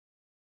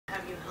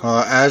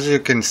Well, as you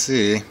can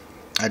see,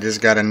 I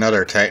just got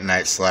another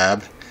Titanite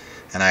slab,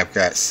 and I've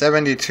got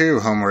 72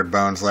 Homeward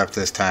Bones left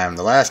this time.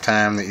 The last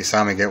time that you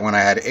saw me get one,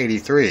 I had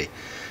 83.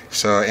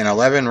 So in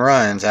 11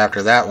 runs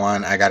after that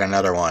one, I got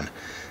another one.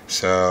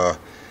 So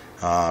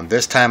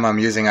this time I'm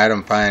using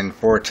item find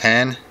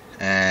 410,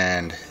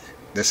 and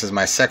this is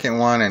my second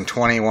one in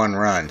 21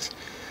 runs.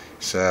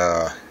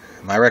 So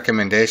my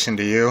recommendation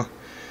to you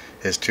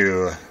is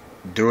to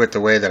do it the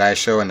way that I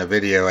show in the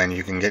video, and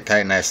you can get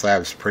Titanite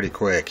slabs pretty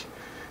quick.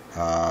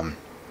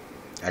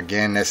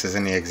 Again, this is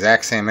in the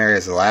exact same area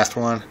as the last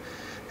one,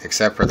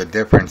 except for the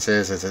difference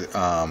is it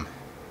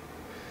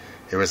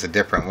was a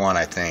different one,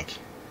 I think.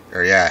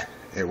 Or yeah,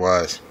 it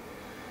was.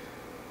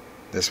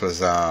 This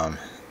was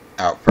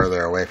out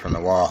further away from the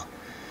wall.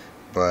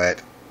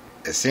 But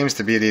it seems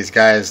to be these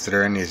guys that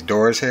are in these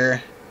doors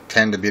here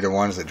tend to be the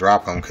ones that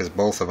drop them, because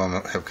both of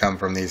them have come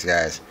from these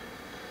guys.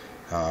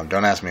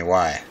 Don't ask me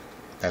why.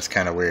 That's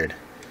kind of weird.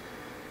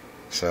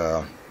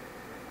 So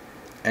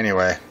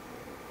anyway,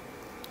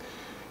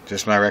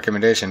 just my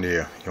recommendation to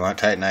you. You want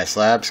Titanite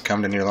slabs?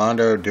 Come to New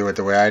Londo, do it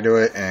the way I do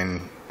it,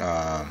 and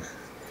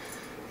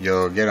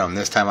you'll get them.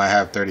 This time I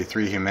have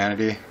 33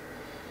 humanity,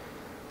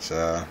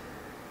 so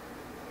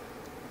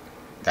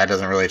that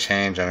doesn't really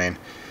change. I mean,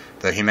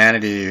 the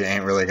humanity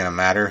ain't really gonna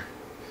matter,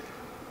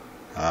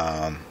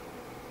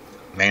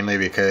 mainly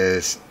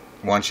because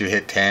once you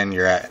hit 10,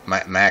 you're at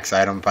max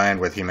item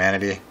find with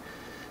humanity.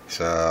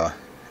 So,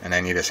 and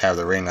then you just have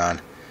the ring on.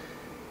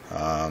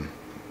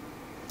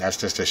 That's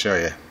just to show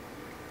you.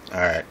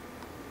 Alright,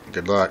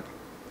 good luck.